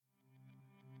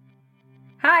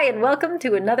Hi, and welcome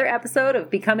to another episode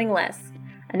of Becoming Less,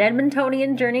 an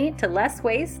Edmontonian journey to less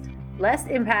waste, less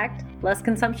impact, less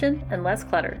consumption, and less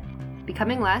clutter.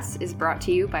 Becoming Less is brought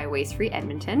to you by Waste Free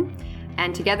Edmonton,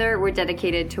 and together we're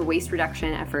dedicated to waste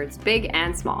reduction efforts big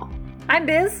and small. I'm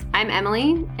Biz. I'm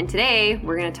Emily, and today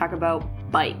we're going to talk about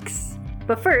bikes.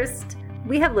 But first,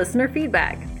 we have listener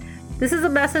feedback. This is a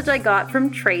message I got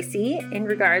from Tracy in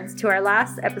regards to our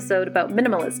last episode about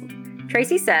minimalism.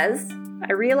 Tracy says,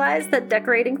 I realized that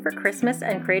decorating for Christmas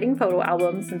and creating photo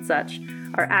albums and such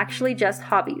are actually just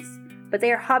hobbies, but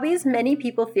they are hobbies many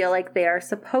people feel like they are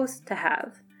supposed to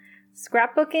have.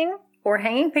 Scrapbooking, or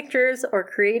hanging pictures, or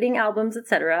creating albums,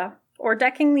 etc., or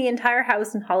decking the entire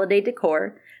house in holiday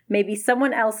decor may be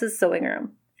someone else's sewing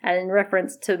room, and in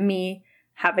reference to me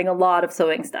having a lot of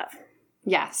sewing stuff.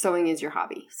 Yeah, sewing is your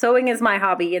hobby. Sewing is my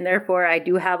hobby, and therefore I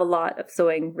do have a lot of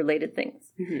sewing-related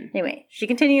things. Mm-hmm. Anyway, she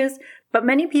continues, but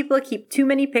many people keep too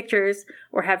many pictures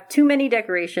or have too many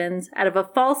decorations out of a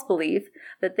false belief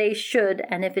that they should,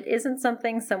 and if it isn't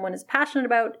something someone is passionate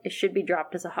about, it should be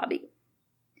dropped as a hobby.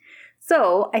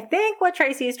 So, I think what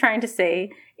Tracy is trying to say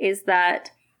is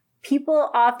that people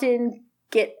often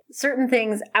get certain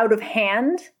things out of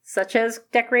hand, such as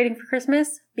decorating for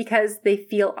Christmas, because they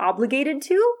feel obligated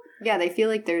to. Yeah, they feel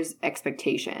like there's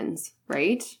expectations,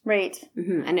 right? Right.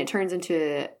 Mm-hmm. And it turns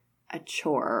into a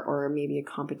chore or maybe a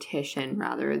competition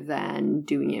rather than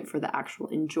doing it for the actual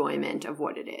enjoyment of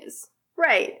what it is.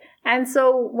 Right. And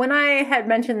so when I had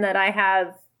mentioned that I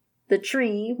have the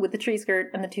tree with the tree skirt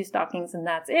and the two stockings and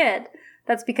that's it,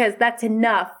 that's because that's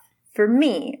enough for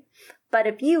me. But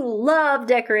if you love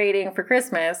decorating for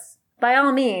Christmas, by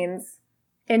all means,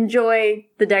 enjoy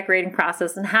the decorating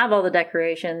process and have all the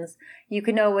decorations. You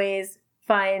can always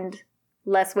find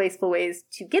less wasteful ways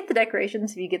to get the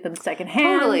decorations if you get them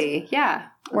secondhand. Totally, yeah.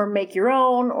 Or make your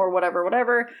own or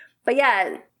whatever. But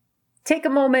yeah, take a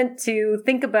moment to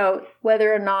think about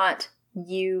whether or not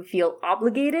you feel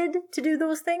obligated to do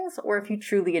those things or if you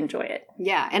truly enjoy it.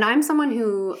 Yeah, and I'm someone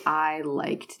who I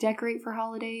like to decorate for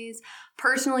holidays.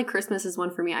 Personally, Christmas is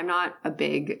one for me. I'm not a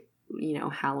big,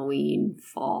 Halloween,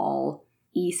 fall,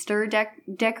 Easter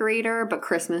decorator, but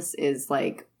Christmas is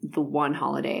like the one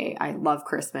holiday. I love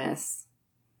Christmas.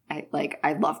 I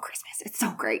love Christmas. It's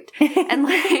so great.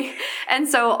 and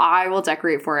so I will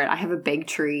decorate for it. I have a big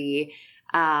tree.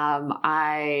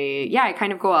 I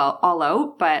kind of go all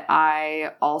out, but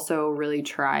I also really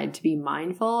tried to be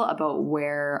mindful about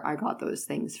where I got those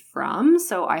things from.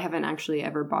 So I haven't actually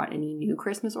ever bought any new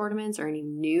Christmas ornaments or any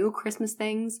new Christmas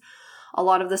things. A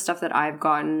lot of the stuff that I've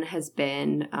gotten has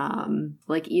been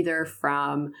either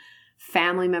from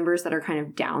family members that are kind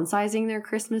of downsizing their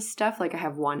Christmas stuff. Like I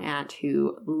have one aunt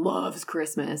who loves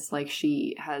Christmas. Like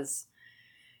she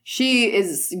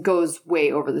goes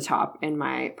way over the top in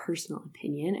my personal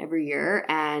opinion every year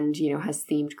and, has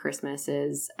themed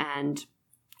Christmases. And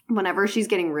whenever she's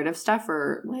getting rid of stuff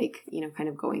or kind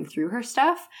of going through her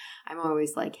stuff, I'm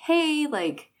always like, hey,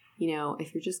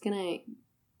 if you're just going to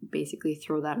basically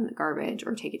throw that in the garbage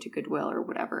or take it to Goodwill or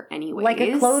whatever anyways. Like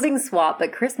a clothing swap,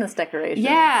 but Christmas decorations.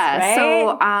 Yeah. Right?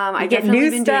 So I've definitely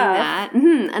been doing that.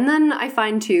 Mm-hmm. And then I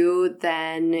find too,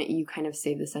 then you kind of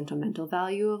save the sentimental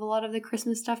value of a lot of the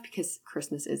Christmas stuff because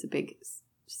Christmas is a big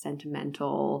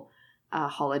sentimental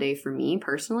holiday for me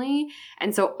personally.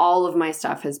 And so all of my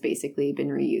stuff has basically been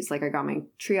reused. Like I got my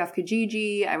tree off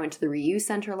Kijiji. I went to the reuse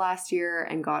center last year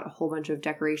and got a whole bunch of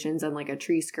decorations and like a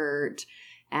tree skirt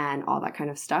and all that kind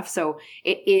of stuff. So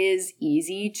it is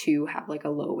easy to have like a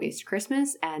low waste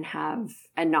Christmas and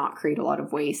not create a lot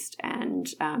of waste. And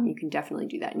you can definitely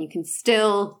do that. And you can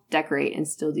still decorate and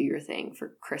still do your thing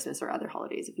for Christmas or other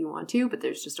holidays if you want to, but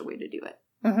there's just a way to do it.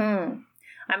 Mm-hmm.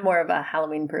 I'm more of a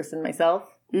Halloween person myself.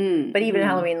 But even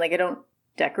Halloween, I don't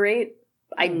decorate.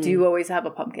 I do always have a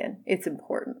pumpkin. It's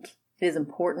important. It is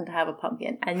important to have a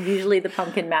pumpkin. And usually the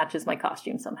pumpkin matches my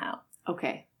costume somehow.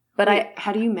 Okay. But wait,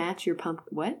 how do you match your pumpkin?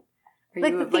 What? Are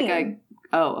like you the theme.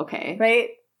 Oh, okay.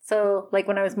 Right? So,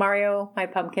 when I was Mario, my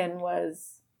pumpkin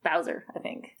was Bowser, I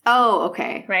think. Oh,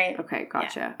 okay. Right? Okay,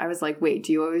 gotcha. Yeah. I was like, wait,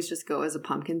 do you always just go as a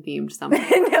pumpkin-themed something?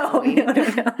 No.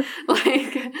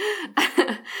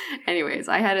 Anyways,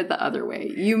 I had it the other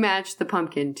way. You match the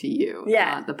pumpkin to you.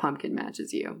 Yeah. The pumpkin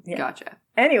matches you. Yeah. Gotcha.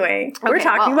 Anyway, we're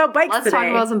talking about bikes let's today. Let's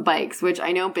talk about some bikes, which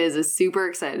I know Biz is super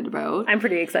excited about. I'm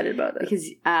pretty excited about this.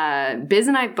 Because Biz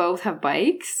and I both have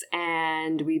bikes,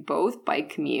 and we both bike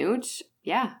commute.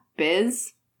 Yeah.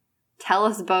 Biz, tell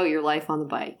us about your life on the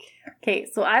bike. Okay,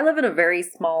 so I live in a very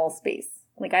small space.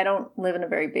 I don't live in a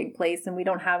very big place, and we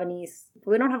don't have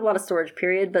a lot of storage,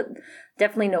 period, but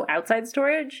definitely no outside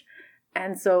storage.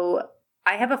 And so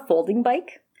I have a folding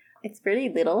bike. It's really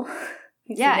little.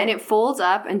 Yeah, and it folds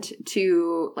up and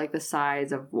to like the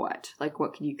size of what? Like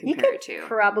what can you compare it to? You could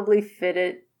probably fit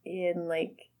it in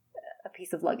like a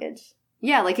piece of luggage.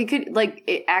 Yeah, like it could, like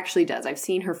it actually does. I've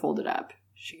seen her fold it up.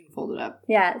 She can fold it up.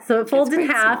 Yeah, so it folds in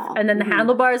half, small. And then the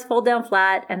handlebars fold down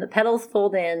flat, and the pedals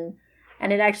fold in,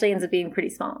 and it actually ends up being pretty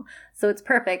small. So it's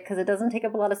perfect because it doesn't take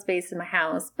up a lot of space in my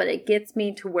house, but it gets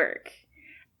me to work.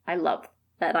 I love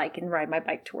that I can ride my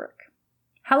bike to work.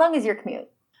 How long is your commute?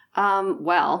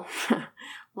 Well,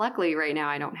 luckily right now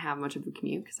I don't have much of a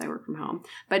commute because I work from home.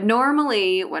 But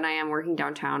normally when I am working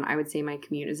downtown, I would say my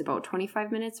commute is about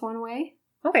 25 minutes one way.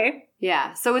 Okay.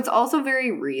 Yeah, so it's also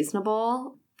very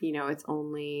reasonable. You know, it's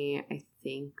only, I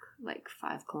think, like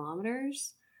 5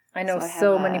 kilometers. I know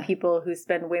so many people who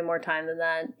spend way more time than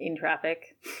that in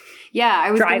traffic. Yeah,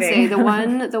 I was going to say the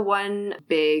one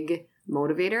big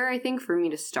motivator, I think, for me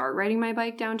to start riding my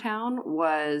bike downtown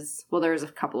was, well, there's a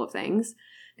couple of things.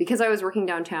 Because I was working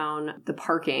downtown, the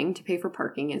parking, to pay for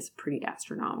parking is pretty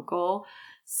astronomical.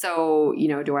 So, you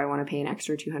know, do I want to pay an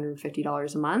extra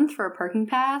 $250 a month for a parking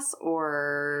pass?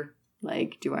 Or,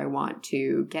 like, do I want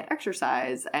to get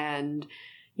exercise and,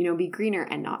 you know, be greener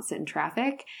and not sit in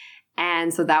traffic?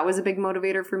 And so that was a big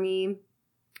motivator for me.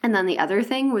 And then the other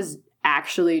thing was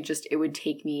actually just it would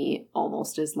take me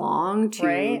almost as long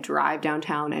to drive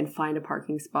downtown and find a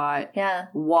parking spot. Yeah.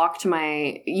 Walk to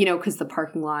my, you know, because the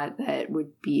parking lot that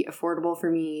would be affordable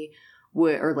for me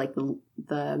or like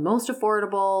the most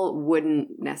affordable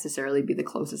wouldn't necessarily be the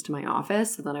closest to my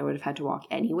office. So then I would have had to walk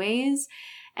anyways.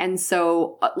 And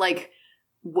so like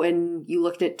when you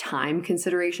looked at time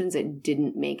considerations, it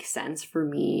didn't make sense for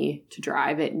me to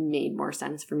drive. It made more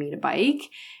sense for me to bike.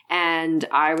 And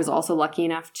I was also lucky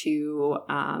enough to,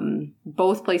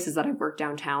 both places that I've worked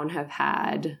downtown have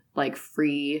had like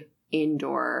free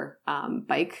indoor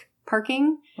bike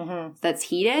parking that's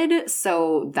heated.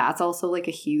 So that's also like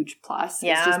a huge plus.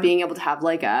 Yeah. It's just being able to have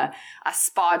like a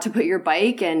spot to put your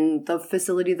bike. And the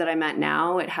facility that I'm at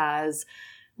now, it has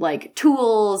like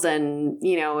tools and,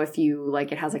 you know, if you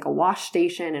like, it has like a wash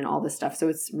station and all this stuff. So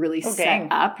it's really set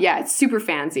up. Yeah, it's super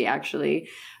fancy actually.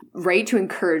 Right, to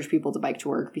encourage people to bike to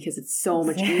work because it's so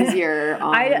much easier.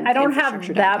 I don't have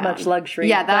that downtown. Much luxury.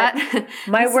 Yeah,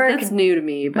 that's new to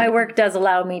me. But. My work does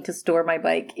allow me to store my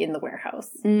bike in the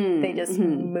warehouse. They just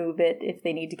move it if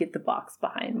they need to get the box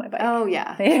behind my bike. Oh,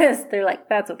 yeah. They're like,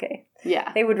 that's okay.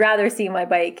 Yeah. They would rather see my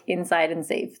bike inside and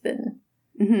safe than...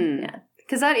 Yeah.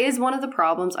 Because that is one of the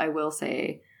problems, I will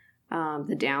say,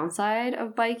 the downside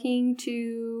of biking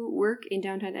to work in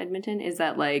downtown Edmonton is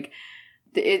that, like,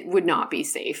 it would not be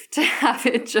safe to have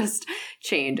it just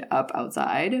chained up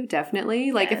outside,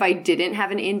 definitely. Like, if I didn't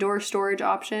have an indoor storage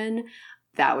option,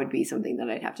 that would be something that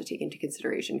I'd have to take into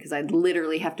consideration because I'd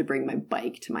literally have to bring my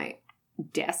bike to my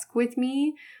desk with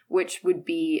me, which would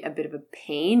be a bit of a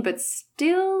pain, but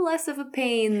still less of a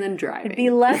pain than driving. It'd be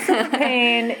less of a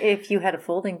pain if you had a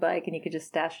folding bike and you could just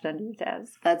stash it under your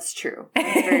desk. That's true.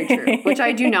 That's very true. Which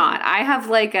I do not. I have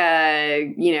like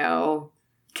a, you know,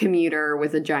 commuter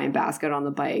with a giant basket on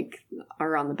the bike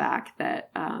or on the back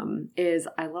that is,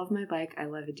 I love my bike. I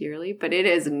love it dearly, but it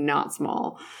is not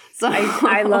small. So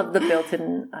I love the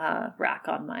built-in rack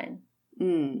on mine.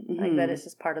 Like that is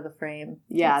just part of the frame.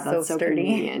 Yeah, it's that's so sturdy.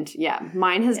 Convenient. Yeah,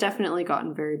 mine has definitely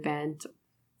gotten very bent.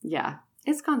 Yeah,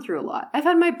 it's gone through a lot. I've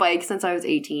had my bike since I was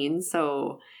 18,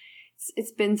 so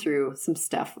it's been through some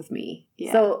stuff with me.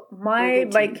 Yeah. So my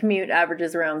bike commute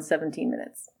averages around 17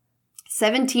 minutes.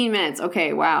 17 minutes.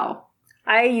 Okay, wow.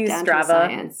 I use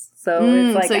Strava, so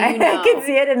it's like I can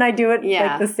see it and I do it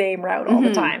like the same route all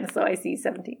the time. So I see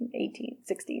 17, 18,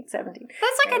 16, 17.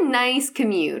 That's like a nice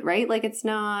commute, right? Like it's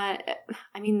not,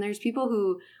 I mean, there's people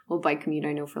who will bike commute,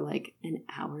 I know, for like an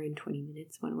hour and 20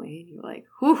 minutes one way. And you're like,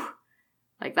 whew,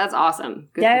 like that's awesome.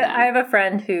 Good for them. I have a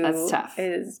friend who that's tough.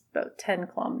 Is about 10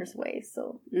 kilometers away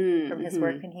from his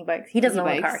work and he bikes. He doesn't own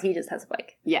a car. He just has a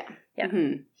bike. Yeah.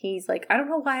 Yeah. He's like, I don't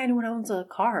know why anyone owns a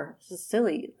car. It's just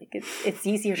silly. Like it's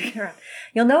easier to get around.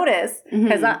 You'll notice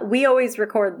because we always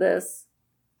record this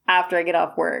after I get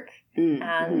off work.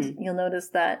 And you'll notice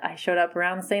that I showed up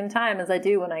around the same time as I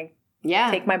do when I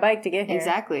take my bike to get here.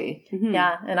 Exactly.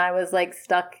 Yeah. And I was like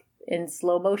stuck in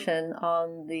slow motion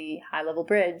on the high-level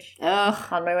bridge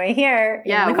on my way here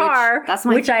in the car, that's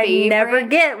my which I never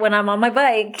get when I'm on my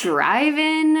bike.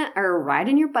 Driving or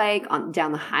riding your bike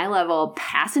down the high level,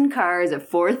 passing cars at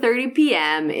 4:30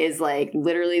 p.m. is like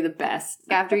literally the best.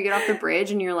 After you get off the bridge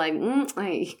and you're like,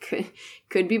 I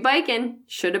could be biking,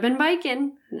 should have been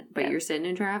biking, but you're sitting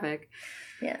in traffic.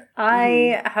 Yeah,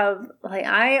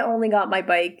 I only got my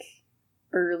bike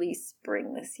early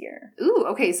spring this year. Ooh,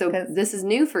 okay, so this is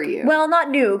new for you. Well, not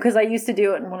new, because I used to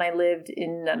do it when I lived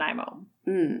in Nanaimo.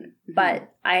 But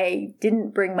But I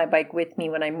didn't bring my bike with me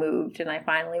when I moved, and I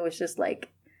finally was just like,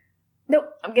 nope,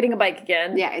 I'm getting a bike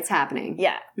again. Yeah, it's happening.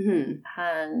 Yeah.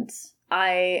 And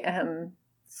I am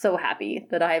so happy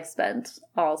that I've spent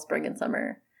all spring and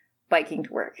summer biking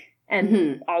to work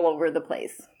and all over the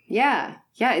place. Yeah.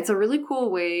 Yeah, it's a really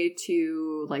cool way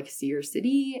to like see your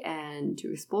city and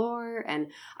to explore.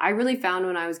 And I really found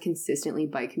when I was consistently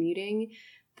bike commuting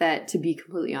that, to be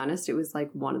completely honest, it was like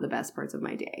one of the best parts of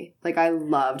my day. Like I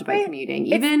loved bike commuting.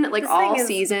 Even like all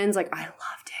seasons, like I loved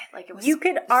it. Like it was You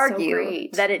could argue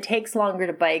that it takes longer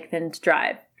to bike than to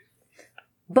drive.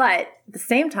 But at the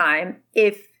same time,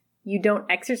 if you don't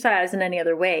exercise in any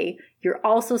other way, you're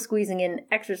also squeezing in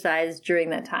exercise during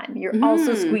that time. You're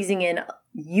also squeezing in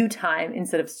you time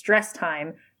instead of stress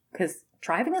time, because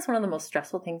driving is one of the most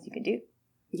stressful things you can do.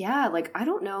 Yeah, like I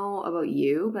don't know about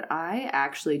you, but I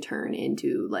actually turn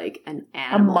into like an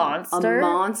animal. A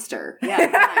monster. Yeah,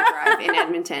 when I drive in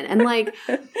Edmonton. And like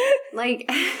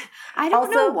I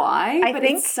don't know why, but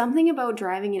it's something about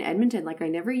driving in Edmonton. Like I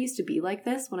never used to be like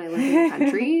this when I lived in the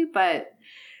country, but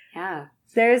yeah.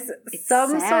 There's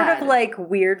some sort of like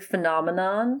weird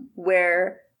phenomenon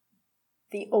where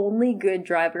the only good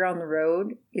driver on the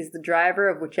road is the driver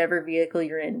of whichever vehicle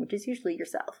you're in, which is usually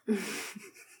yourself.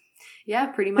 Yeah,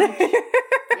 pretty much.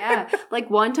 Yeah. Like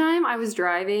one time I was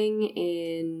driving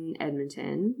in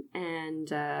Edmonton and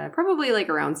probably like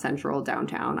around central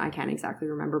downtown. I can't exactly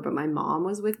remember, but my mom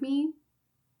was with me.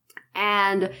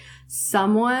 And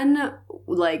someone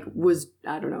like was,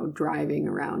 I don't know, driving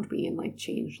around me and like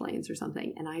changed lanes or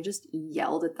something. And I just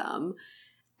yelled at them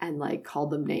and like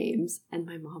called them names. And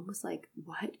my mom was like,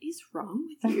 what is wrong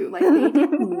with you? Like they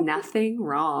did nothing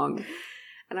wrong.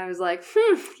 And I was like,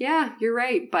 yeah, you're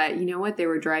right. But you know what? They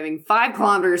were driving 5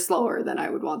 kilometers slower than I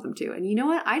would want them to. And you know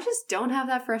what? I just don't have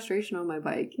that frustration on my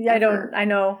bike. Yeah, ever. I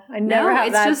know. I never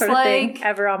have that sort of thing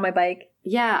ever on my bike.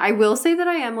 Yeah, I will say that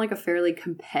I am like a fairly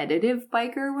competitive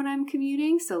biker when I'm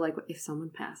commuting. So like if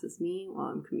someone passes me while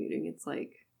I'm commuting, it's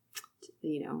like,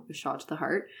 you know, a shot to the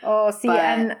heart. Oh, see,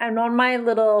 and on my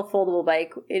little foldable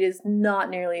bike, it is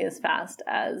not nearly as fast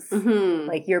as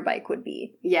like your bike would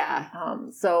be. Yeah.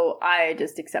 So I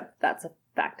just accept that's a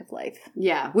fact of life.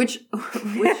 Yeah, which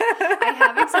I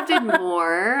have accepted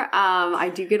more. I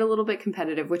do get a little bit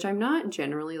competitive, which I'm not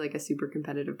generally like a super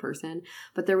competitive person.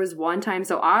 But there was one time,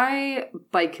 so I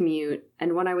bike commute,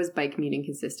 and when I was bike commuting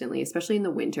consistently, especially in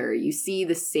the winter, you see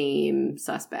the same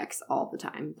suspects all the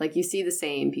time. Like you see the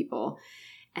same people.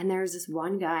 And there was this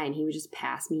one guy, and he would just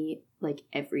pass me like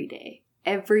every day,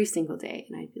 every single day.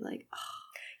 And I'd be like, oh.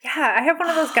 Yeah, I have one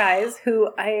of those guys who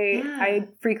I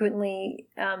frequently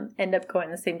end up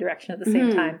going the same direction at the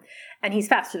same time. And he's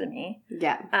faster than me.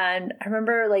 Yeah. And I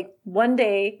remember like one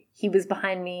day he was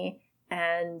behind me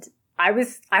and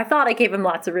I thought I gave him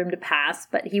lots of room to pass,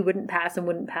 but he wouldn't pass and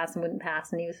wouldn't pass and wouldn't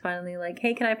pass. And he was finally like,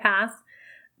 hey, can I pass?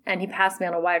 And he passed me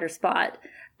on a wider spot.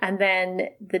 And then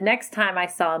the next time I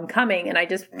saw him coming and I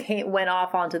just went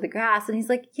off onto the grass and he's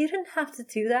like, you didn't have to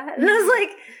do that. And I was like,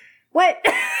 what?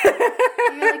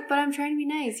 You're like, but I'm trying to be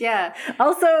nice. Yeah.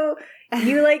 Also,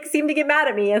 you like seemed to get mad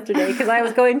at me yesterday because I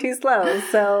was going too slow.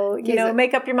 So, you know,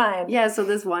 make up your mind. Yeah. So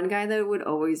this one guy that would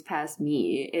always pass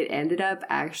me, it ended up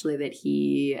actually that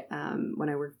he, when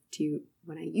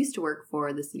I used to work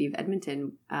for the city of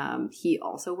Edmonton, he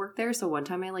also worked there. So one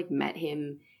time I like met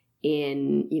him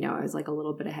in, you know, I was like a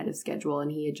little bit ahead of schedule and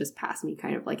he had just passed me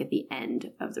kind of like at the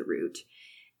end of the route.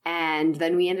 And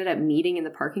then we ended up meeting in the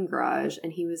parking garage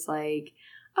and he was like,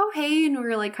 oh, hey. And we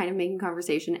were like kind of making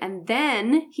conversation. And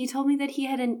then he told me that he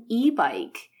had an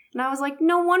e-bike. And I was like,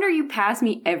 no wonder you pass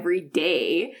me every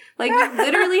day. Like you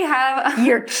literally have...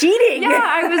 You're cheating. Yeah,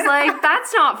 I was like,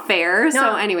 that's not fair.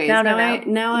 So anyways, now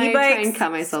I try and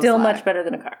cut myself still slack. Much better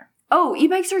than a car. Oh,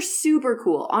 e-bikes are super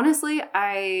cool. Honestly,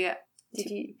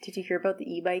 Did you hear about the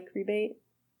e-bike rebate?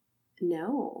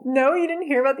 No. No, you didn't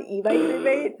hear about the e-bike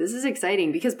rebate? This is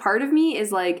exciting because part of me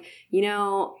is like, you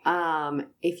know,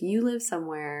 if you live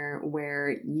somewhere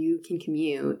where you can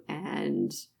commute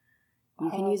and you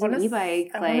can use an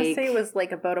e-bike. I want to say it was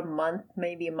like about a month,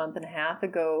 maybe a month and a half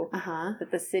ago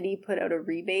that the city put out a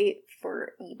rebate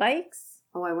for e-bikes.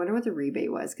 Oh, I wonder what the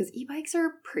rebate was because e-bikes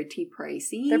are pretty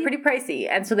pricey. They're pretty pricey.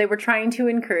 And so they were trying to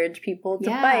encourage people to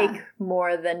bike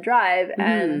more than drive.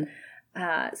 And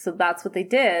so that's what they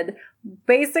did.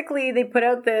 Basically, they put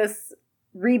out this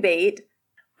rebate,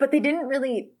 but they didn't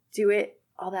really do it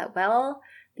all that well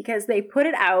because they put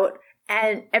it out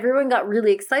and everyone got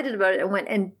really excited about it and went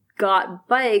and got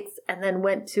bikes and then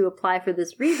went to apply for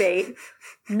this rebate,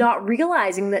 not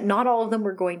realizing that not all of them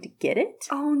were going to get it.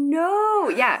 Oh no.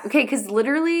 Yeah. Okay. Because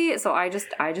literally, so I just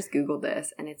Googled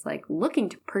this, and it's like, looking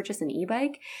to purchase an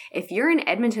e-bike. If you're an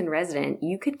Edmonton resident,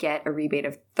 you could get a rebate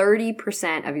of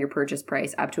 30% of your purchase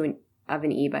price up to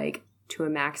an e-bike to a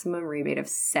maximum rebate of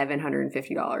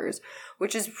 $750,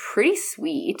 which is pretty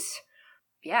sweet.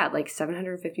 Yeah, like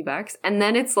 $750. And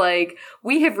then it's like,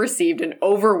 we have received an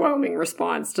overwhelming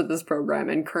response to this program,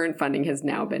 and current funding has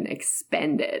now been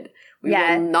expended. We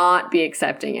will not be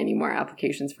accepting any more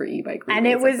applications for e-bike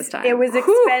rebates at this time. It was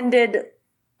expended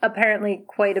apparently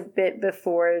quite a bit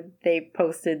before they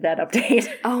posted that update.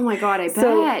 Oh my God, I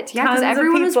bet. Yeah, because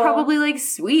everyone was probably like,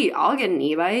 sweet, I'll get an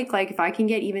e-bike. Like, if I can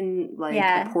get even like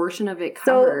a portion of it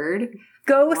covered. So,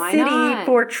 go City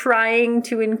for trying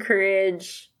to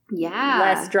encourage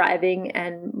less driving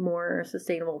and more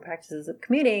sustainable practices of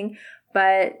commuting.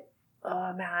 But,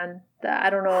 oh man, I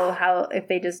don't know if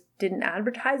they just didn't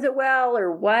advertise it well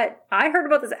or what. I heard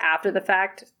about this after the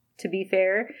fact, to be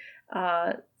fair.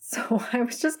 So I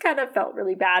was just kind of felt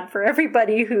really bad for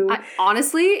everybody who spent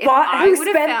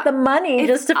the money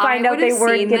just to find out they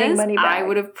weren't getting money back. I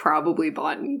would have probably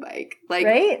bought an e-bike. Like,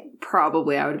 right?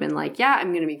 Probably I would have been like, yeah, I'm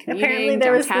going to be commuting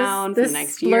downtown for the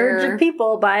next year. Splurge of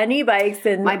people buying e-bikes,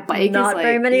 and my bike not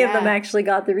very many of them actually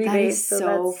got the rebate. That is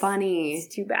so funny. It's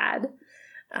too bad.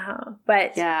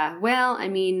 But yeah, well, I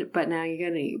mean, but now you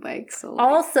get an e-bike. So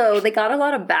also, they got a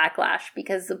lot of backlash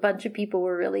because a bunch of people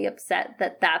were really upset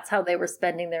that that's how they were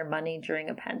spending their money during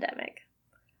a pandemic.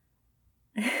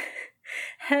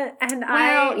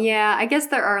 I guess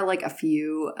there are like a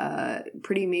few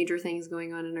pretty major things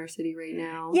going on in our city right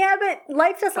now. Yeah, but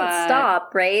life doesn't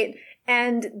stop, right?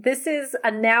 And this is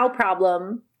a now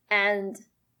problem, and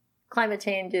climate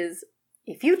change is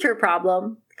a future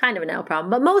problem. Kind of a now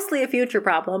problem, but mostly a future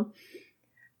problem.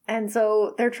 And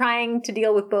so they're trying to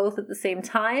deal with both at the same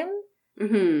time.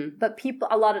 Mm-hmm. But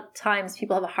a lot of times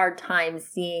people have a hard time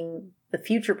seeing the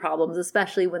future problems,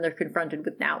 especially when they're confronted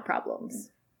with now problems.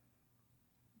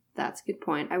 That's a good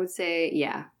point. I would say,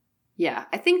 yeah.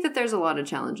 I think that there's a lot of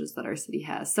challenges that our city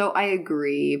has. So I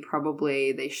agree.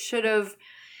 Probably they should have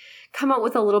come up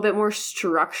with a little bit more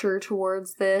structure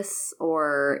towards this,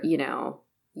 or,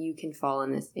 you can fall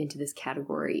into this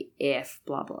category if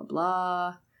blah, blah,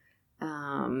 blah.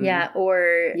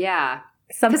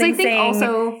 Something saying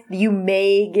also, you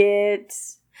may get.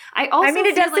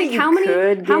 It does like how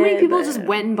many people just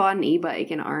went and bought an e-bike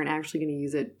and aren't actually going to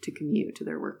use it to commute to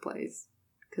their workplace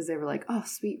because they were like, oh,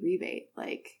 sweet rebate.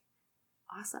 Like,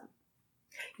 awesome.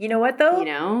 You know what,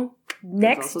 though?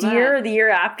 Next year or the year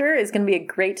after is going to be a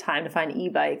great time to find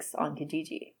e-bikes on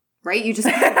Kijiji. Right? You just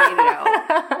have to wait it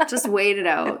out. Just wait it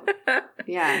out.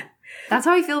 Yeah. That's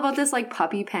how I feel about this, like,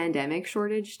 puppy pandemic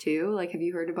shortage, too. Like, have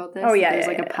you heard about this? Oh, yeah. There's,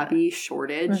 a puppy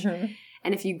shortage. Mm-hmm.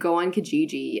 And if you go on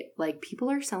Kijiji, like, people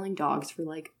are selling dogs for,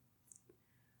 like,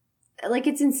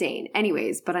 it's insane.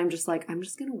 Anyways, but I'm just going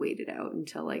to wait it out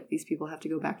until, like, these people have to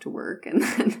go back to work. And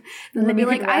then they'll be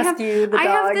like, I have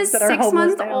this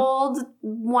 6-month-old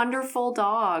wonderful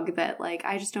dog that, like,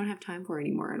 I just don't have time for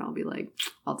anymore. And I'll be like,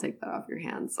 I'll take that off your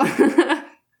hands.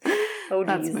 Oh,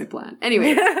 that's my plan.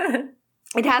 Anyways,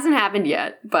 it hasn't happened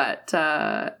yet, but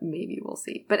maybe we'll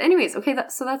see. But anyways, okay,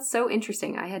 so that's so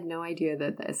interesting. I had no idea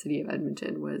that the city of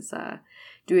Edmonton was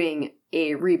doing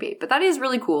a rebate, but that is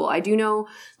really cool. I do know,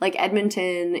 like,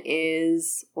 Edmonton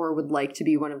is or would like to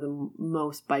be one of the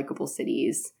most bikeable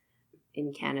cities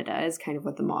in Canada, is kind of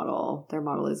what their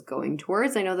model is going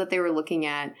towards. I know that they were looking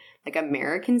at, like,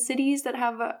 American cities that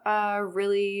have a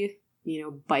really,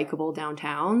 bikeable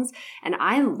downtowns. And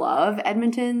I love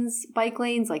Edmonton's bike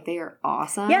lanes. Like, they are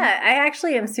awesome. Yeah, I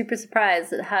actually am super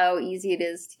surprised at how easy it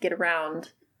is to get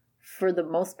around for the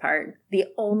most part. The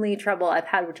only trouble I've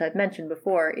had, which I've mentioned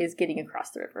before, is getting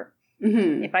across the river.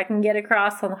 Mm-hmm. If I can get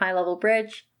across on the high level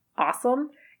bridge, awesome.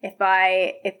 If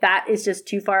that is just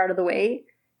too far out of the way,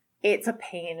 it's a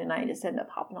pain, and I just end up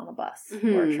hopping on a bus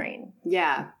or a train.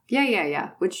 Yeah.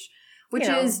 Which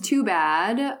is too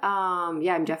bad.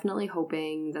 I'm definitely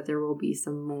hoping that there will be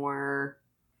some more,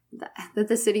 that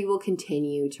the city will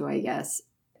continue to, I guess,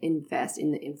 invest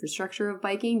in the infrastructure of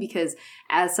biking, because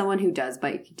as someone who does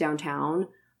bike downtown,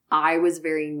 I was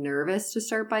very nervous to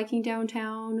start biking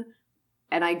downtown,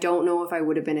 and I don't know if I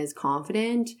would have been as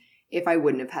confident if I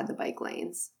wouldn't have had the bike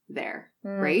lanes there,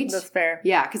 right? That's fair.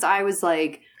 Yeah, because I was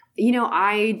like,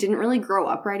 I didn't really grow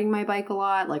up riding my bike a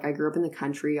lot. Like, I grew up in the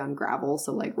country on gravel,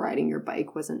 so, like, riding your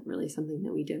bike wasn't really something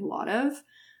that we did a lot of.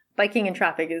 biking in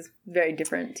traffic is very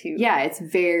different too. Yeah, it's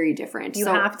very different. You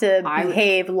have to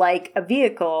behave like a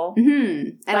vehicle.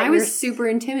 And I was super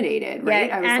intimidated, right?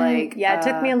 Yeah, I was like... Yeah, it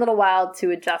took me a little while to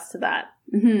adjust to that.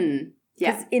 Yeah.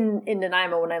 Because in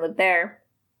Nanaimo, when I lived there,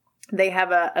 they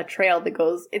have a trail that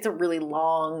goes... It's a really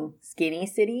long, skinny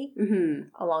city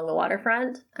along the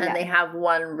waterfront. And they have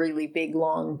one really big,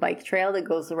 long bike trail that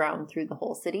goes around through the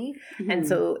whole city. And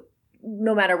so...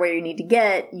 no matter where you need to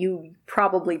get, you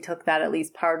probably took that at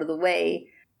least part of the way.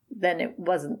 Then it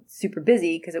wasn't super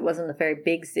busy because it wasn't a very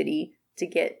big city to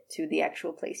get to the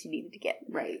actual place you needed to get.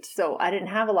 Right. So I didn't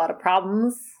have a lot of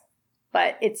problems,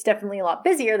 but it's definitely a lot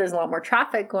busier. There's a lot more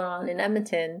traffic going on in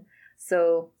Edmonton.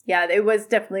 So yeah, it was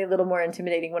definitely a little more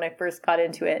intimidating when I first got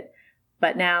into it.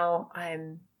 But now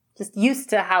I'm just used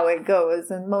to how it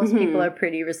goes, and most people are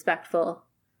pretty respectful.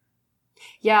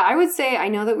 Yeah, I would say, I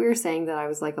know that we were saying that I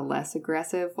was like a less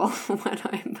aggressive when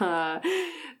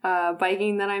I'm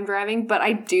biking than I'm driving, but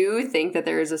I do think that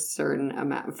there is a certain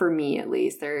amount, for me at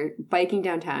least, biking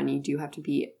downtown, you do have to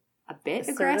be a bit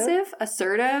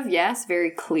assertive, yes,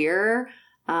 very clear.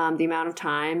 The amount of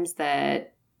times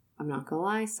that, I'm not gonna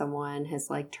lie, someone has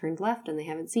like turned left and they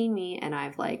haven't seen me and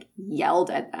I've like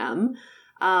yelled at them.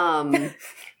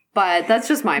 But that's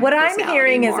just my What I'm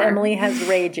hearing is Emily has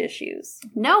rage issues.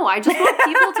 No, I just want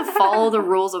people to follow the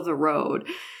rules of the road.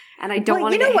 And I don't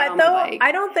want to get hit on the bike.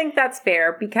 I don't think that's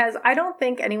fair because I don't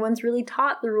think anyone's really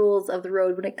taught the rules of the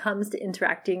road when it comes to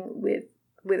interacting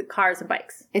with cars and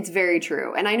bikes. It's very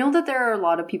true. And I know that there are a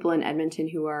lot of people in Edmonton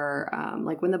who are,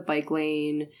 like when the bike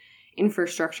lane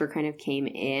infrastructure kind of came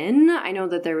in, I know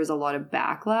that there was a lot of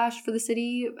backlash for the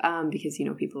city because, you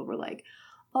know, people were like,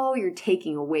 oh, you're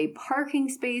taking away parking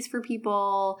space for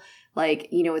people. Like,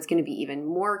 you know, it's going to be even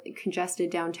more congested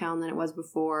downtown than it was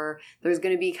before. There's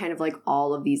going to be kind of like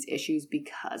all of these issues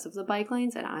because of the bike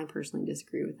lanes. And I personally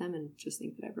disagree with them and just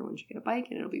think that everyone should get a bike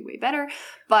and it'll be way better.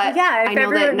 But yeah, I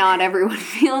know that not everyone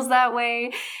feels that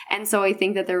way. And so I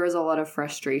think that there was a lot of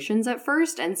frustrations at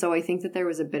first. And so I think that there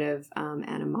was a bit of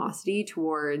animosity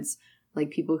towards like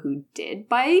people who did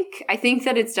bike. I think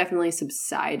that it's definitely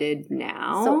subsided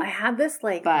now. So I had this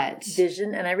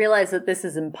vision, and I realized that this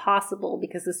is impossible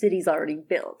because the city's already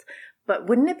built. But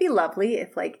wouldn't it be lovely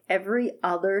if like every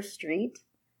other street,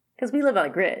 because we live on a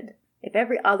grid, if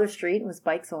every other street was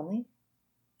bikes only?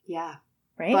 Yeah.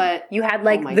 Right? But you had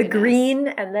like the green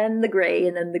and then the gray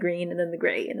and then the green and then the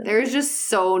gray. And then there's just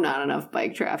so not enough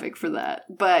bike traffic for that.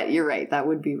 But you're right. That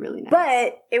would be really nice.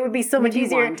 But it would be so much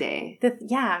easier. One day.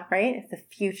 Yeah, right? The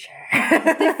future.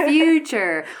 The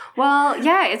future. Well,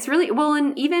 yeah, it's really, well,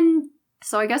 and even,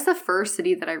 so I guess the first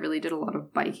city that I really did a lot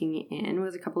of biking in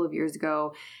was a couple of years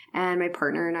ago. And my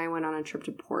partner and I went on a trip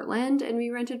to Portland and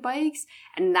we rented bikes.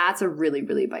 And that's a really,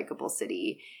 really bikeable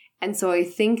city. And so I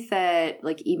think that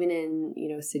like even in, you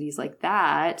know, cities like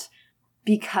that,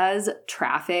 because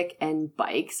traffic and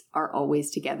bikes are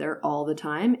always together all the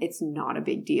time, it's not a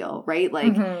big deal, right?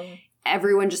 Like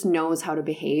everyone just knows how to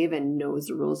behave and knows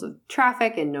the rules of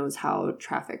traffic and knows how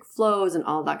traffic flows and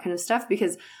all that kind of stuff.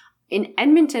 Because in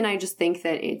Edmonton, I just think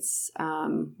that it's,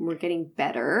 we're getting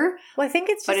better. Well, I think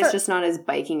it's just it's just not as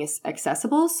biking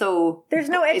accessible. So there's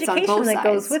no education that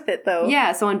goes with it, though.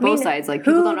 Yeah, so on both sides, like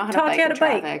people don't know how to bike in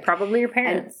traffic. Probably your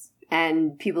parents.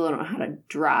 And people don't know how to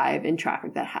drive in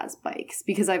traffic that has bikes.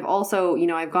 Because I've also, you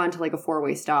know, I've gone to like a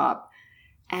 4-way stop.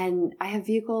 And I have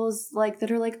vehicles like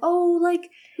that are like, oh, like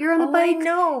you're on a bike. I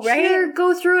know, right? Here,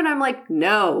 go through. And I'm like,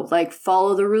 no, like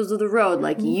follow the rules of the road.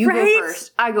 Like you go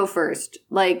first, I go first.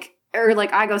 Like, or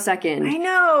like I go second. I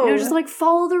know. You know, just like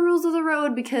follow the rules of the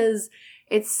road because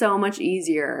it's so much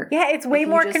easier. Yeah, it's way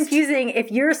more confusing if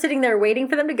you're sitting there waiting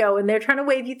for them to go and they're trying to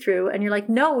wave you through and you're like,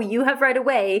 no, you have right of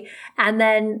way. And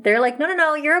then they're like,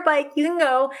 no, you're a bike, you can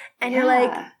go. And you're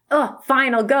like, oh,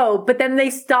 fine, I'll go. But then they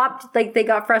stopped, like they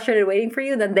got frustrated waiting for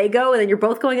you, and then they go, and then you're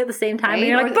both going at the same time. Right? And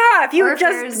you're like, if you had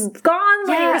just gone,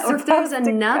 like, or if there's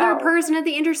another person at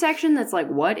the intersection that's like,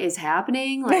 what is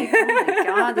happening? Like, oh my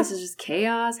God, this is just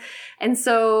chaos. And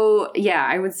so, yeah,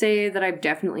 I would say that I've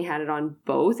definitely had it on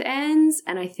both ends.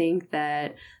 And I think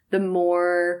that the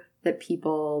more that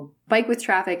people bike with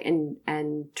traffic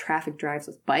and traffic drives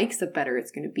with bikes, the better it's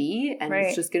going to be. And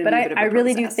it's just going to be a bit of a process. I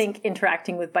really do think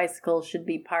interacting with bicycles should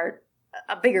be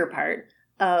a bigger part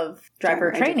of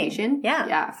driver training. Education. Yeah.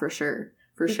 Yeah, for sure.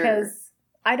 Because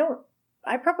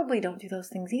I probably don't do those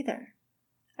things either.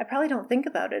 I probably don't think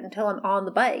about it until I'm on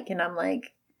the bike and I'm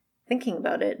like thinking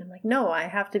about it. I'm like, no, I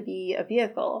have to be a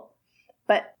vehicle.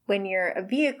 But when you're a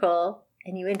vehicle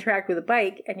and you interact with a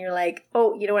bike and you're like,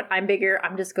 oh, you know what? I'm bigger.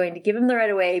 I'm just going to give them the right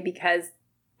of way because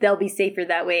they'll be safer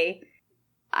that way.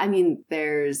 I mean,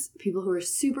 there's people who are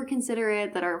super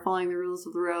considerate that aren't following the rules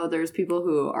of the road. There's people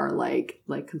who are like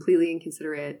completely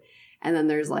inconsiderate. And then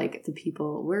there's like the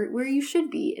people where you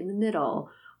should be in the middle,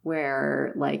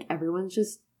 where like everyone's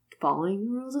just following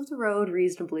the rules of the road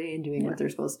reasonably and doing what they're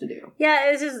supposed to do.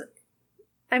 Yeah, it's just,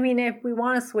 I mean, if we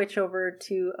want to switch over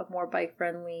to a more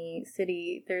bike-friendly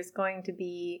city, there's going to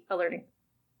be a learning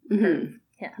curve.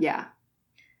 Yeah.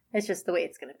 It's just the way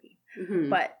it's going to be.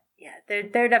 But yeah,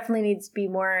 there definitely needs to be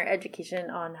more education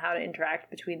on how to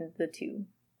interact between the two,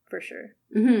 for sure.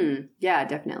 Yeah,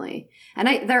 definitely.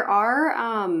 And there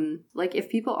are, like, if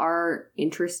people are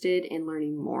interested in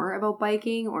learning more about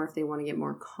biking, or if they want to get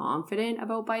more confident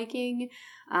about biking,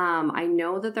 I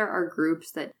know that there are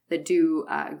groups that do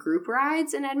group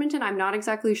rides in Edmonton. I'm not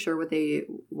exactly sure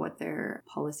what their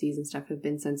policies and stuff have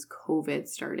been since COVID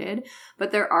started,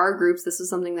 but there are groups. This is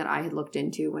something that I had looked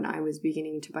into when I was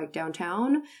beginning to bike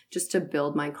downtown, just to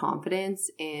build my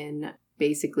confidence in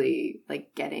basically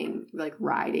like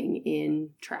riding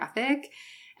in traffic.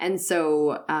 And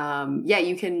so,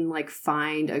 you can like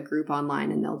find a group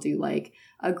online and they'll do like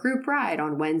a group ride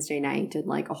on Wednesday night, and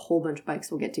like a whole bunch of bikes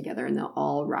will get together and they'll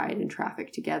all ride in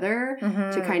traffic together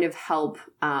to kind of help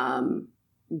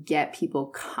get people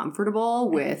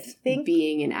comfortable with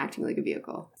being and acting like a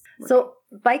vehicle. So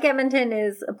Bike Edmonton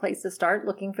is a place to start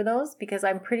looking for those, because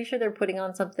I'm pretty sure they're putting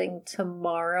on something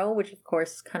tomorrow, which of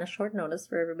course is kind of short notice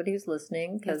for everybody who's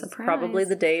listening, because it's probably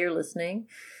the day you're listening.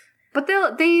 But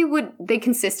they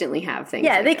consistently have things.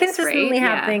 Yeah, they consistently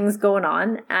have things going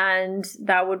on, and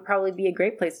that would probably be a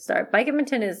great place to start. Bike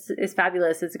Edmonton is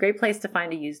fabulous. It's a great place to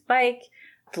find a used bike,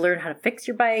 to learn how to fix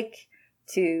your bike,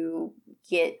 to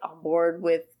get on board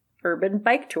with urban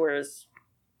bike tours.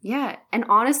 Yeah, and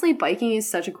honestly, biking is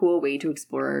such a cool way to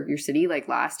explore your city. Like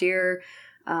last year,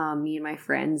 me and my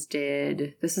friends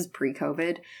did, this is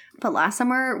pre-COVID, but last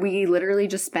summer we literally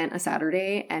just spent a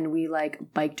Saturday and we like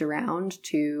biked around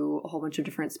to a whole bunch of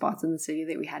different spots in the city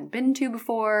that we hadn't been to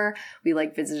before. We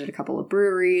like visited a couple of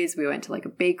breweries, we went to like a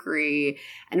bakery,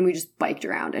 and we just biked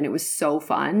around, and it was so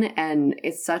fun. And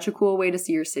it's such a cool way to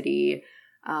see your city,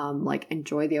 like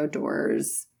enjoy the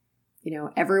outdoors. You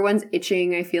know, everyone's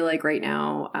itching, I feel like right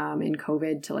now in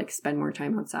COVID, to like spend more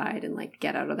time outside and like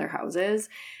get out of their houses.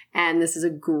 And this is a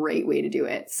great way to do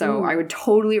it. So I would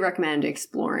totally recommend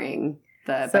exploring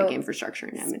the bike infrastructure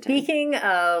in Edmonton. Speaking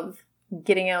of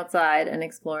getting outside and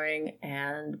exploring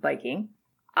and biking,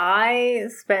 I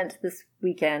spent this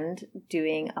weekend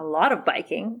doing a lot of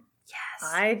biking.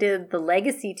 Yes. I did the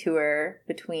Legacy Tour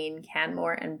between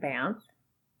Canmore and Banff.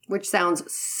 Which sounds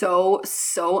so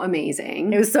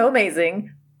amazing. It was so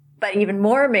amazing. But even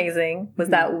more amazing was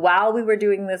that while we were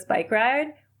doing this bike ride,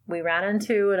 we ran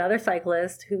into another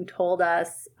cyclist who told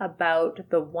us about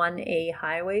the 1A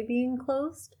highway being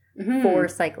closed for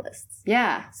cyclists.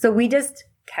 Yeah. So we just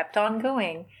kept on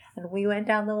going, and we went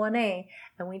down the 1A,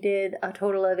 and we did a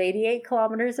total of 88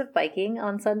 kilometers of biking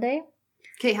on Sunday.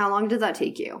 Okay, how long did that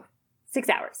take you? 6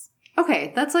 hours.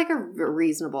 Okay, that's like a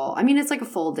reasonable, I mean, it's like a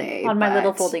full day. On my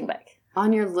little folding bike.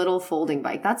 On your little folding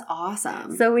bike. That's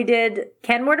awesome. So we did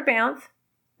Canmore to Banff,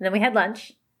 and then we had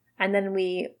lunch, and then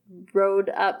we rode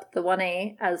up the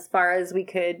 1A as far as we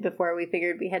could before we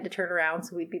figured we had to turn around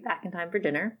so we'd be back in time for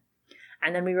dinner.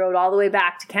 And then we rode all the way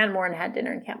back to Canmore and had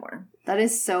dinner in Canmore. That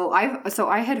is so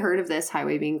I had heard of this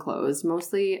highway being closed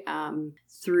mostly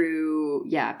through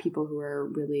people who are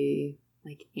really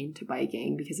like into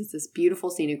biking, because it's this beautiful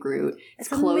scenic route. It's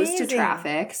close to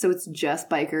traffic, so it's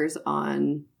just bikers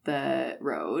on the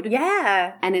road.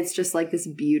 Yeah. And it's just like this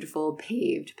beautiful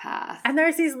paved path. And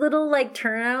there's these little like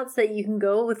turnouts that you can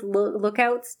go with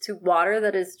lookouts to water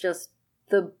that is just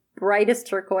the brightest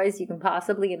turquoise you can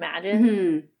possibly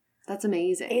imagine. That's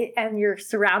amazing. And you're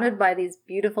surrounded by these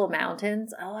beautiful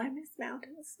mountains. Oh, I miss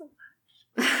mountains so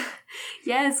much.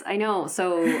 Yes, I know.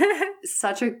 So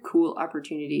such a cool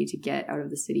opportunity to get out of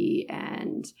the city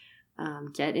and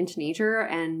get into nature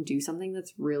and do something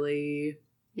that's really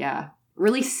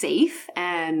safe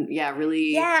and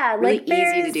really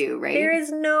easy to do, right? There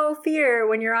is no fear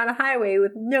when you're on a highway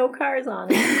with no cars on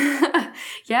it.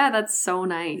 Yeah, that's so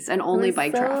nice. And only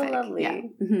bike traffic. Lovely.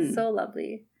 Yeah. So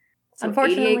lovely. So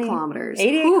unfortunately, 88 kilometers.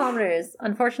 88 kilometers.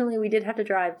 Unfortunately, we did have to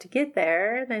drive to get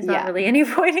there. There's not really any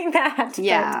avoiding that.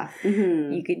 Yeah.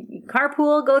 You could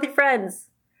carpool, go with your friends,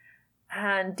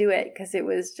 and do it, because it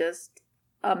was just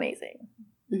amazing.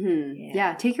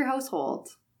 Yeah, take your household.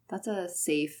 That's a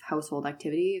safe household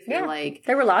activity. If you're like,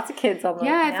 there were lots of kids on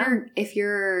the if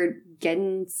you're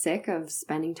getting sick of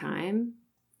spending time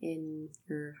in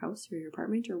your house or your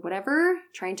apartment or whatever,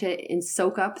 trying to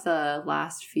soak up the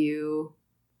last few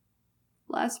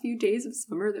last few days of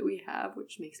summer that we have,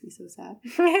 which makes me so sad.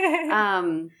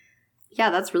 Yeah,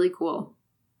 that's really cool.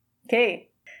 Okay.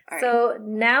 Right. So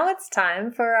now it's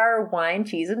time for our wine,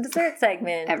 cheese, and dessert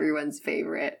segment. Everyone's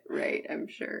favorite, right? I'm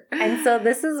sure. And so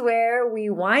this is where we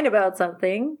whine about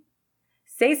something,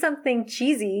 say something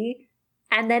cheesy,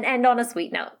 and then end on a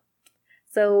sweet note.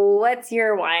 So what's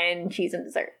your wine, cheese, and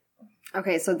dessert?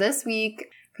 Okay, so this week,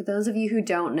 for those of you who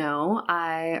don't know,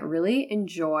 I really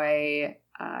enjoy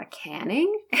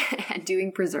canning and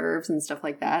doing preserves and stuff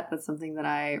like that. That's something that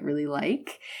I really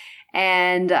like.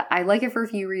 And I like it for a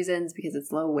few reasons, because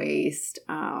it's low waste.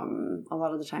 A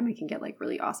lot of the time I can get like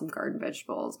really awesome garden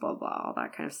vegetables, blah, blah, all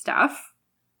that kind of stuff.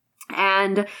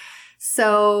 And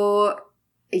so,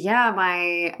 yeah,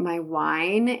 my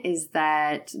wine is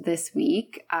that this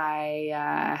week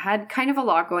I had kind of a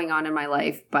lot going on in my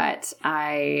life, but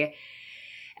I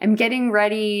am getting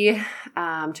ready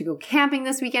to go camping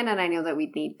this weekend, and I know that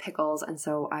we'd need pickles. And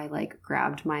so I like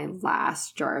grabbed my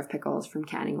last jar of pickles from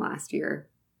canning last year.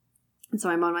 And so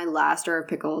I'm on my last jar of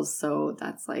pickles, so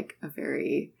that's like a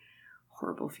very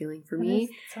horrible feeling for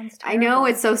me. Sounds terrible. I know,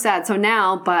 it's so sad. So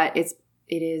now, but it's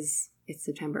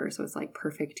September, so it's like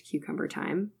perfect cucumber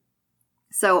time.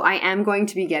 So I am going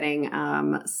to be getting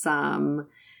some,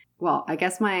 well, I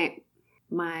guess my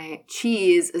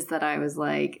cheese is that I was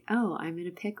like, oh, I'm in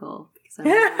a pickle because I'm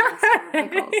in a last jar of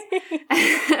pickles.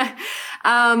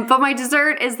 But my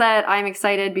dessert is that I'm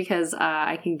excited because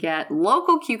I can get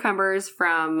local cucumbers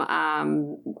from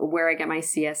where I get my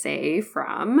CSA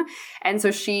from. And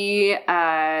so she,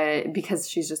 because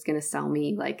she's just going to sell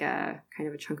me like a kind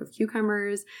of a chunk of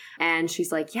cucumbers. And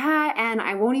she's like, yeah, and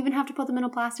I won't even have to put them in a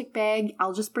plastic bag.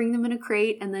 I'll just bring them in a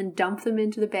crate and then dump them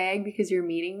into the bag because you're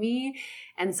meeting me.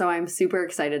 And so I'm super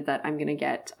excited that I'm going to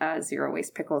get zero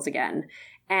waste pickles again.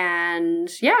 And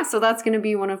yeah, so that's going to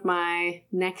be one of my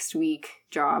next week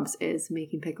jobs, is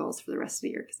making pickles for the rest of the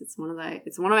year, because it's one of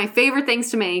my favorite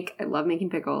things to make. I love making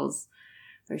pickles.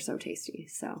 They're so tasty.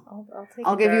 So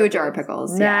I'll give you a jar of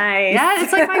pickles. Nice. Yeah,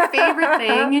 it's like my favorite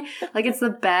thing. Like, it's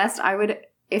the best.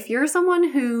 If you're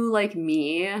someone who like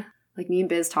me and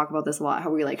Biz talk about this a lot, how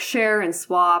we like share and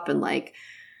swap, and like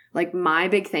my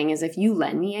big thing is if you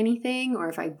lend me anything or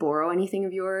if I borrow anything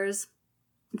of yours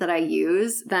that I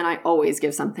use, then I always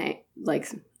give something. Like,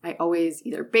 I always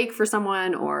either bake for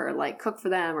someone or like cook for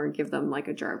them or give them like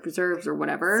a jar of preserves or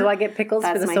whatever. So I get pickles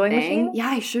for the sewing machine? Yeah,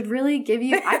 I should really give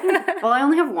you, well, I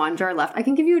only have one jar left. I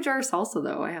can give you a jar of salsa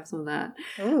though. I have some of that.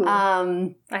 Ooh.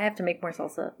 I have to make more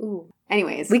salsa. Ooh.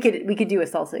 Anyways. We could do a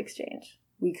salsa exchange.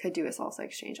 We could do a salsa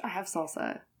exchange. I have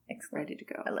salsa ready to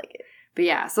go. I like it. But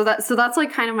yeah, so that's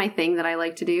like kind of my thing that I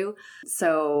like to do.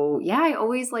 So yeah, I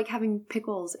always like having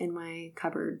pickles in my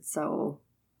cupboard,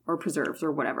 or preserves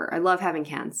or whatever. I love having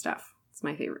canned stuff. It's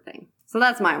my favorite thing. So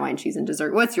that's my wine, cheese, and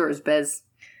dessert. What's yours, Biz?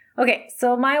 Okay,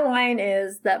 so my wine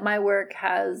is that my work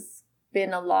has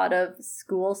been a lot of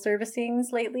school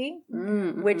servicings lately,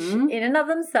 which in and of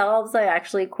themselves I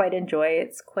actually quite enjoy.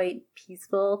 It's quite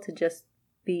peaceful to just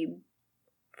be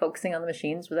focusing on the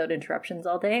machines without interruptions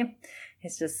all day.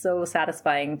 It's just so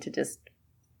satisfying to just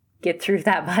get through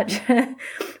that much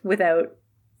without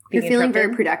being You're feeling interrupted.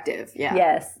 very productive. Yeah.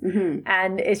 Yes. Mm-hmm.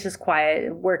 And it's just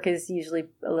quiet. Work is usually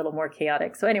a little more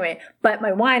chaotic. So anyway, but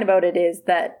my whine about it is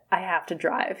that I have to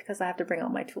drive because I have to bring all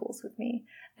my tools with me.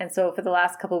 And so for the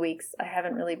last couple of weeks, I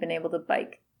haven't really been able to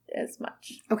bike as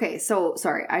much. Okay, so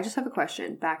sorry, I just have a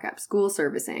question. Back up. School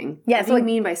servicing. Yeah, what do you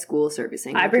mean by school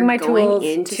servicing? I bring my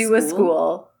tools to a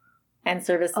school and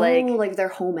service like their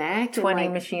home ec, 20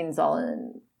 machines all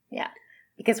in. Yeah.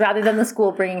 Because rather than the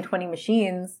school bringing 20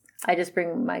 machines, I just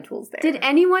bring my tools there. Did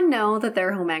anyone know that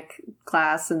their home ec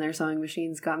class and their sewing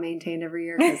machines got maintained every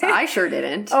year? Because I sure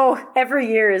didn't. Oh,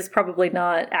 every year is probably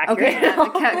not accurate.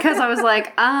 Okay, because I was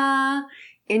like,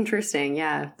 interesting.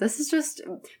 Yeah, this is just,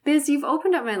 Biz, you've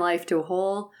opened up my life to a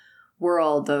whole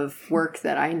world of work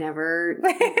that I never,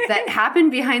 that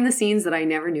happened behind the scenes that I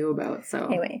never knew about. So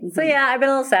anyway, so yeah, I've been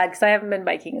a little sad because I haven't been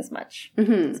biking as much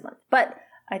this month. But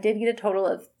I did get a total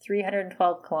of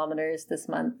 312 kilometers this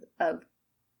month of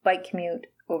bike commute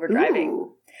over driving.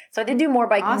 Ooh. So I did do more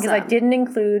biking because I didn't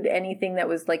include anything that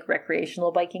was like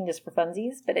recreational biking just for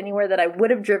funsies. But anywhere that I would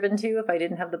have driven to if I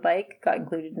didn't have the bike got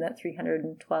included in that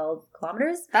 312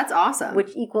 kilometers. That's awesome.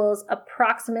 Which equals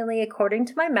approximately, according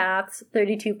to my maths,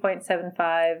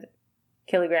 32.75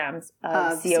 kilograms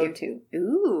of CO2.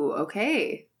 Ooh,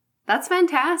 okay. That's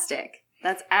fantastic.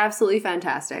 That's absolutely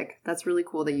fantastic. That's really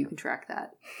cool that you can track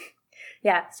that.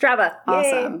 Yeah, Strava.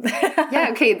 Awesome. Yeah,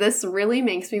 okay, this really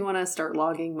makes me want to start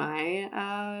logging my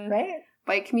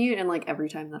bike commute and like every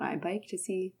time that I bike to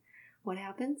see what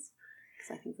happens,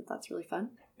 because I think that that's really fun.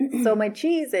 So my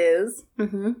cheese is,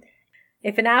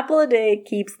 if an apple a day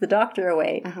keeps the doctor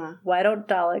away, why don't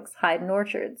Daleks hide in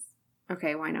orchards?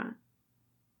 Okay, why not?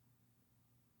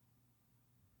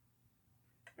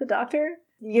 The Doctor?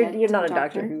 You're not a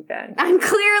Doctor Who fan. I'm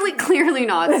clearly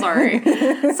not. Sorry.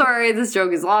 Sorry, this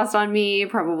joke is lost on me.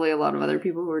 Probably a lot of other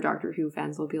people who are Doctor Who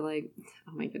fans will be like,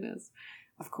 oh my goodness.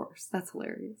 Of course. That's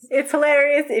hilarious. It's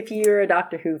hilarious if you're a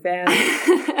Doctor Who fan.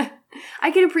 I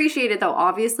can appreciate it, though.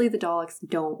 Obviously, the Daleks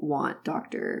don't want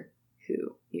Doctor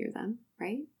Who near them,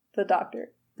 right? The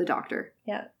Doctor. The Doctor.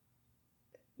 Yeah.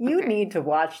 You need to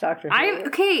watch Doctor Who.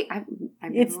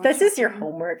 This is your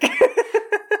homework.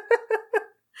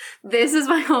 This is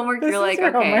my homework. You're like,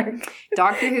 okay, homework.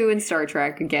 Doctor Who and Star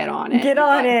Trek, get on it. Get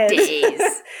on it.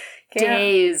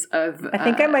 Days of I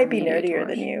think I might be nerdier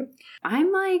than you.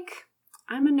 I'm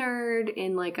a nerd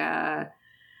in I'm not gonna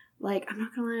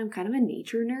lie, I'm kind of a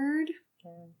nature nerd.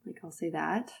 Like, I'll say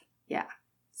that. Yeah.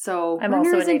 So I'm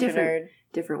also a nature nerd.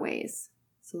 Different ways.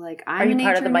 So Are you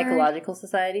part of the Mycological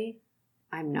Society?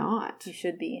 I'm not. You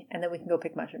should be. And then we can go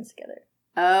pick mushrooms together.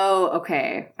 Oh,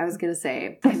 okay. I was going to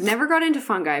say, I've never got into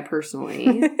fungi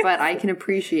personally, but I can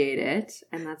appreciate it,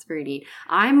 and that's very neat.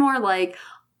 I'm more like,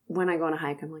 when I go on a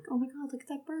hike, I'm like, oh my god, look at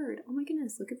that bird. Oh my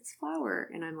goodness, look at this flower.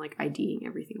 And I'm IDing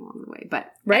everything along the way.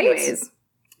 But anyways,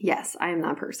 yes, I am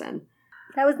that person.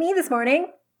 That was me this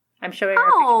morning. I'm showing her a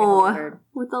picture of the bird.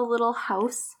 With a little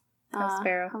house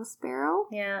sparrow. House sparrow?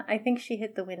 Yeah, I think she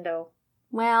hit the window.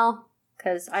 Well,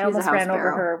 because I almost ran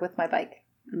over her with my bike.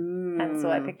 And so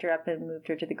I picked her up and moved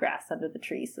her to the grass under the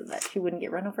tree so that she wouldn't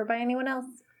get run over by anyone else.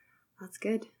 That's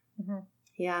good.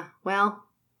 Yeah, well,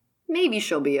 maybe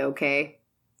she'll be okay.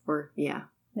 Or, yeah.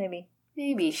 Maybe.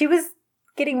 Maybe. She was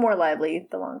getting more lively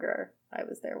the longer I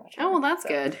was there watching. Oh, well, that's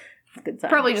good. Good sign.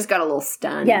 Probably just got a little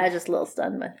stunned. Yeah, just a little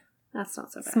stunned, but that's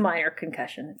not so bad. It's minor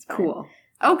concussion. It's fine. Cool.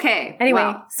 Okay.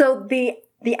 Anyway, so the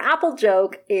apple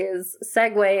joke is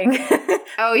segueing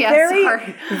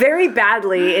very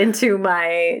badly into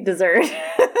my dessert.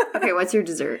 Okay, what's your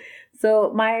dessert?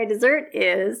 So my dessert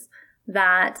is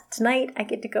that tonight I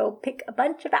get to go pick a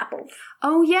bunch of apples.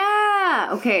 Oh, yeah.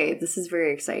 Okay, this is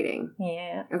very exciting.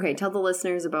 Yeah. Okay, tell the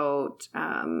listeners about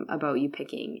you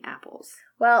picking apples.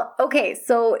 Well, okay,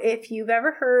 so if you've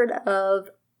ever heard of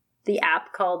the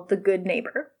app called The Good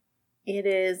Neighbor, it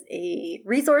is a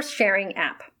resource sharing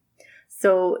app.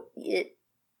 So it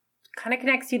kind of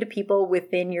connects you to people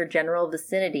within your general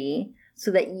vicinity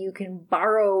so that you can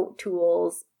borrow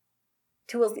tools.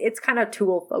 It's kind of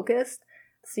tool focused.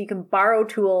 So you can borrow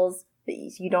tools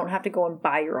that you don't have to go and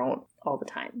buy your own all the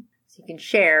time. So you can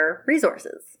share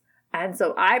resources. And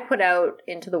so I put out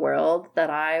into the world that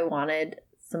I wanted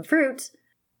some fruit,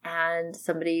 and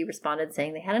somebody responded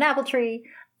saying they had an apple tree.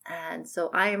 And so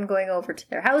I am going over to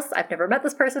their house. I've never met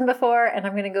this person before, and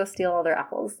I'm going to go steal all their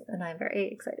apples. And I'm very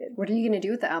excited. What are you going to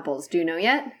do with the apples? Do you know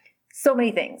yet? So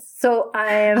many things. So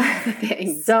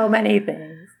so many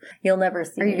things. You'll never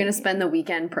see. Are you going to spend the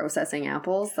weekend processing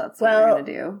apples? That's what you're going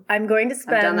to do. I'm going to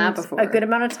spend I've done that before. A good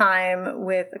amount of time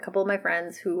with a couple of my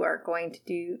friends who are going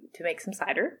to make some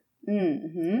cider.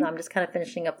 Mm-hmm. I'm just kind of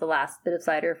finishing up the last bit of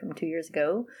cider from 2 years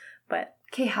ago. But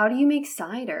okay, how do you make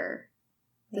cider?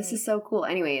 This is so cool.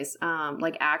 Anyways,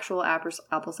 actual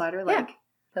apple cider? Yeah.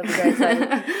 That'll be very exciting.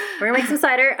 We're going to make some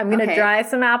cider. I'm going to dry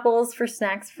some apples for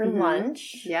snacks for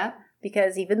lunch. Yeah.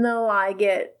 Because even though I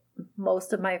get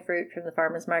most of my fruit from the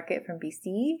farmer's market from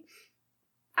BC,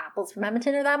 apples from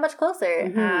Edmonton are that much closer.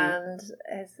 Mm-hmm. And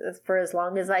for as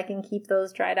long as I can keep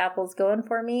those dried apples going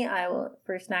for me, I will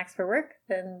for snacks for work,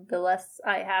 then the less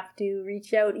I have to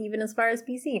reach out even as far as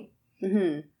BC.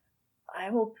 Mm-hmm. I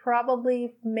will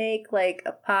probably make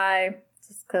a pie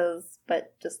just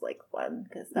one,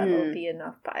 because that'll be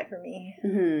enough pie for me.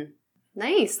 Mm-hmm.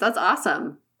 Nice. That's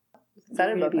awesome.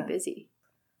 Excited about be busy.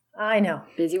 I know.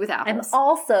 Busy with apples. And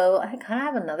also, I kind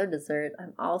of have another dessert.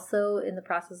 I'm also in the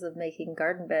process of making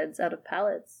garden beds out of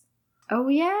pallets. Oh,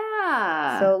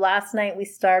 yeah. So last night we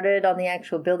started on the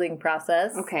actual building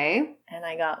process. Okay. And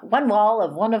I got one wall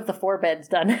of one of the 4 beds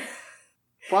done.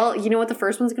 Well, you know what? The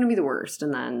first one's going to be the worst,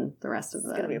 and then the rest of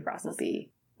them going to be a process.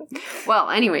 Well,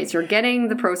 anyways, you're getting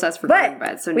the process for garden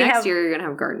beds. So next year you're going to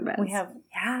have garden beds.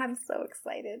 I'm so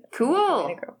excited. Cool. We're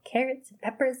going to grow carrots and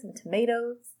peppers and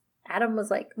tomatoes. Adam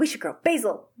was like, we should grow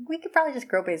basil. We could probably just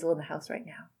grow basil in the house right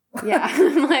now. Yeah.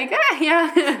 I'm like,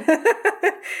 yeah.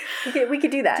 we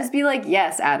could do that. Just be like,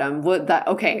 yes, Adam.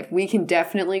 We can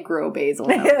definitely grow basil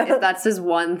now. If that's his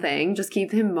one thing, just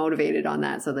keep him motivated on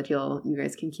that so that you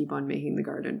guys can keep on making the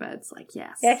garden beds. Like,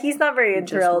 yes. Yeah, he's not very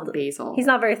thrilled. Basil. He's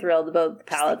not very thrilled about the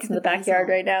pallets in the backyard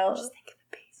right now. Just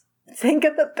think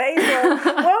of the basil. Think of the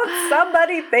basil. Won't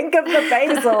somebody think of the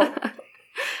basil?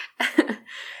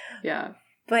 Yeah.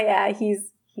 But yeah,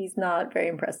 he's not very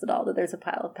impressed at all that there's a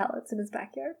pile of pallets in his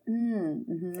backyard.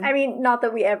 Mm-hmm. I mean, not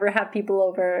that we ever have people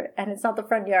over, and it's not the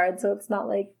front yard, so it's not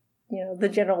like, the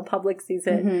general public sees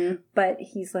it. Mm-hmm. But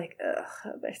he's like, ugh,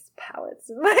 there's pallets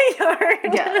in my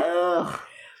yard. Yeah. Ugh.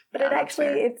 But it's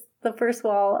the first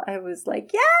wall. I was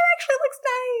like, yeah, it actually looks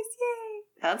nice. Yay.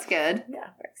 That's good. Yeah,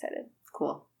 very excited.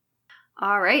 Cool.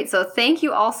 All right. So thank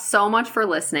you all so much for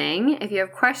listening. If you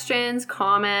have questions,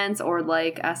 comments, or would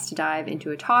like us to dive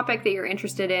into a topic that you're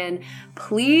interested in,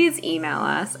 please email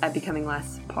us at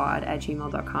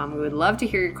becominglesspod@gmail.com. We would love to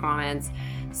hear your comments.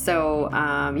 So,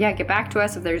 get back to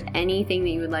us if there's anything that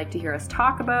you would like to hear us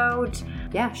talk about.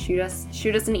 Yeah, shoot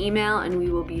us an email and we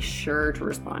will be sure to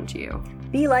respond to you.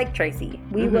 Be like Tracy.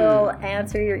 We will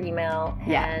answer your email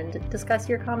and discuss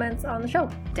your comments on the show.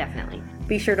 Definitely.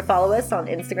 Be sure to follow us on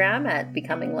Instagram at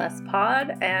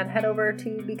becominglesspod and head over to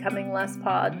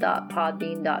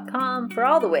becominglesspod.podbean.com for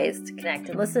all the ways to connect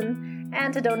and listen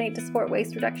and to donate to support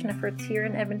waste reduction efforts here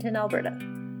in Edmonton, Alberta.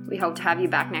 We hope to have you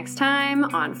back next time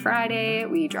on Friday.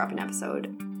 We drop an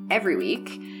episode every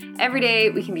week. Every day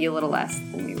we can be a little less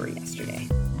than we were yesterday.